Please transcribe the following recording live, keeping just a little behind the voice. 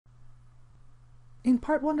In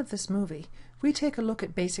part 1 of this movie, we take a look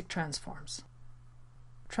at basic transforms.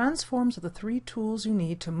 Transforms are the three tools you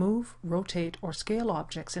need to move, rotate, or scale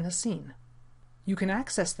objects in a scene. You can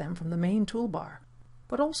access them from the main toolbar,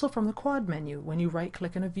 but also from the quad menu when you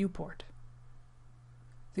right-click in a viewport.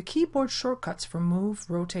 The keyboard shortcuts for move,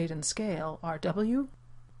 rotate, and scale are W,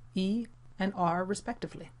 E, and R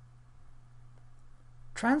respectively.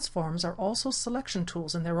 Transforms are also selection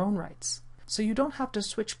tools in their own rights, so you don't have to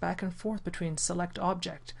switch back and forth between Select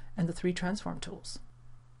Object and the three transform tools.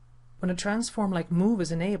 When a transform like Move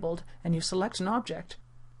is enabled and you select an object,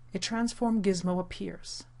 a transform gizmo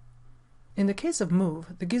appears. In the case of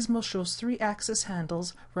Move, the gizmo shows three axis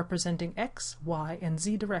handles representing X, Y, and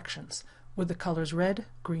Z directions, with the colors red,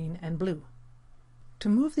 green, and blue. To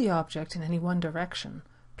move the object in any one direction,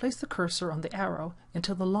 place the cursor on the arrow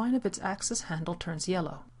until the line of its axis handle turns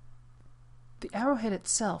yellow. The arrowhead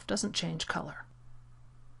itself doesn't change color.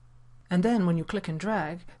 And then when you click and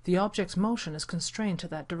drag, the object's motion is constrained to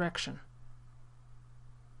that direction.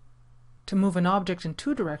 To move an object in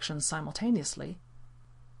two directions simultaneously,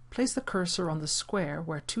 place the cursor on the square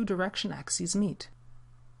where two direction axes meet.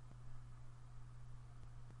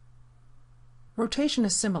 Rotation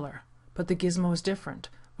is similar, but the gizmo is different,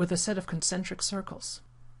 with a set of concentric circles.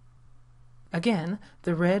 Again,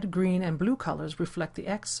 the red, green, and blue colors reflect the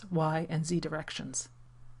X, Y, and Z directions.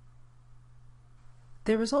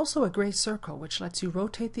 There is also a gray circle which lets you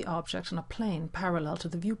rotate the object on a plane parallel to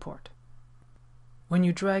the viewport. When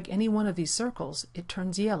you drag any one of these circles, it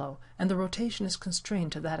turns yellow and the rotation is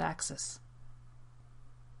constrained to that axis.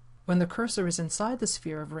 When the cursor is inside the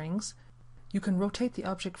sphere of rings, you can rotate the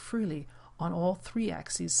object freely on all three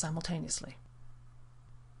axes simultaneously.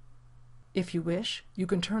 If you wish, you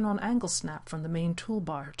can turn on Angle Snap from the main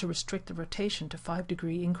toolbar to restrict the rotation to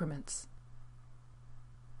 5-degree increments.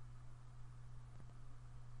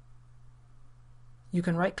 You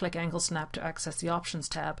can right-click Angle Snap to access the Options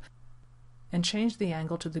tab and change the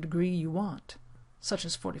angle to the degree you want, such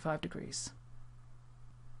as 45 degrees.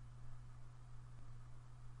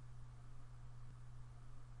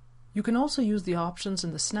 You can also use the options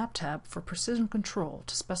in the Snap tab for precision control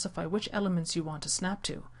to specify which elements you want to snap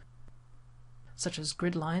to, such as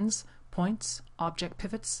grid lines, points, object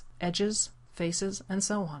pivots, edges, faces, and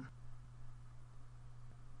so on.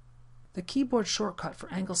 The keyboard shortcut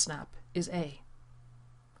for Angle Snap is A.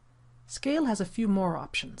 Scale has a few more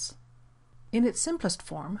options. In its simplest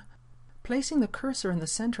form, placing the cursor in the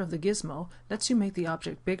center of the gizmo lets you make the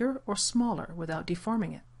object bigger or smaller without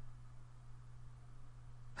deforming it.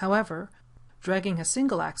 However, dragging a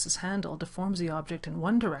single axis handle deforms the object in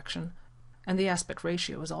one direction and the aspect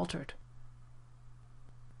ratio is altered.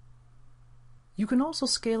 You can also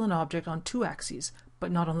scale an object on two axes,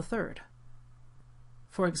 but not on the third.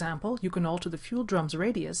 For example, you can alter the fuel drum's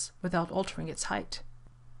radius without altering its height.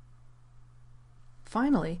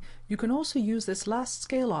 Finally, you can also use this last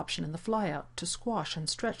scale option in the flyout to squash and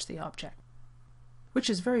stretch the object, which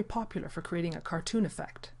is very popular for creating a cartoon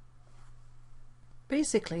effect.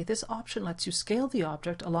 Basically, this option lets you scale the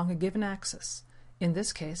object along a given axis, in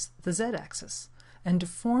this case the Z-axis, and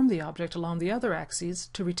deform the object along the other axes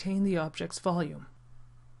to retain the object's volume.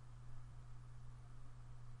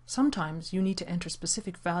 Sometimes you need to enter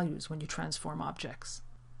specific values when you transform objects.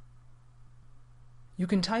 You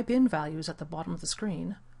can type in values at the bottom of the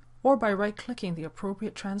screen, or by right-clicking the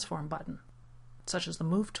appropriate transform button, such as the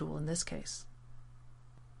Move tool in this case.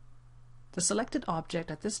 The selected object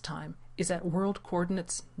at this time is at world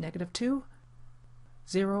coordinates -2,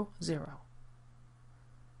 0, 0.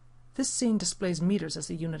 This scene displays meters as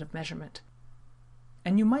the unit of measurement,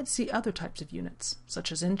 and you might see other types of units,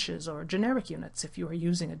 such as inches or generic units if you are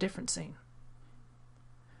using a different scene.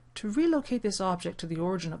 To relocate this object to the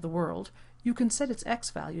origin of the world, you can set its X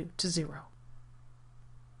value to 0.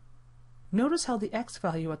 Notice how the X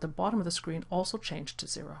value at the bottom of the screen also changed to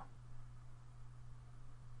 0.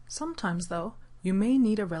 Sometimes, though, you may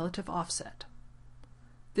need a relative offset.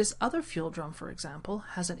 This other fuel drum, for example,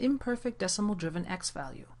 has an imperfect decimal-driven X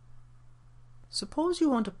value. Suppose you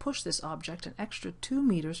want to push this object an extra 2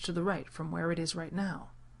 meters to the right from where it is right now.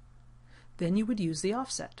 Then you would use the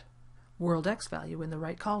offset, world X value in the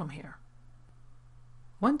right column here.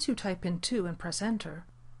 Once you type in 2 and press Enter,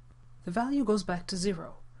 the value goes back to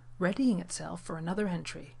 0, readying itself for another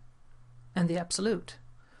entry. And the absolute,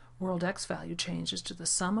 world X value changes to the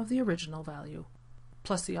sum of the original value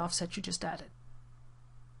plus the offset you just added.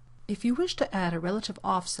 If you wish to add a relative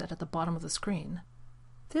offset at the bottom of the screen,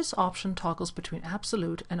 this option toggles between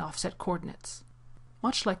absolute and offset coordinates,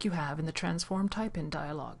 much like you have in the Transform Type-In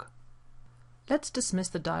dialog. Let's dismiss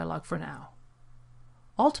the dialog for now.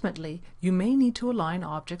 Ultimately, you may need to align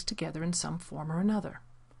objects together in some form or another.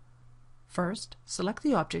 First, select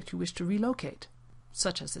the object you wish to relocate,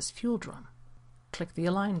 such as this fuel drum. Click the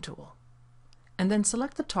Align tool, and then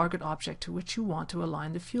select the target object to which you want to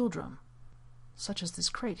align the fuel drum, such as this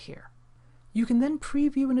crate here. You can then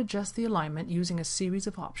preview and adjust the alignment using a series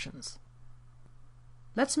of options.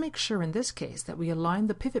 Let's make sure in this case that we align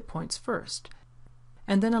the pivot points first,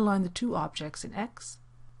 and then align the two objects in X,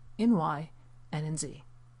 in Y, and in Z.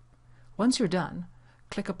 Once you're done,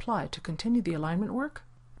 click Apply to continue the alignment work,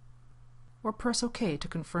 or press OK to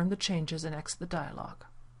confirm the changes and exit the dialog.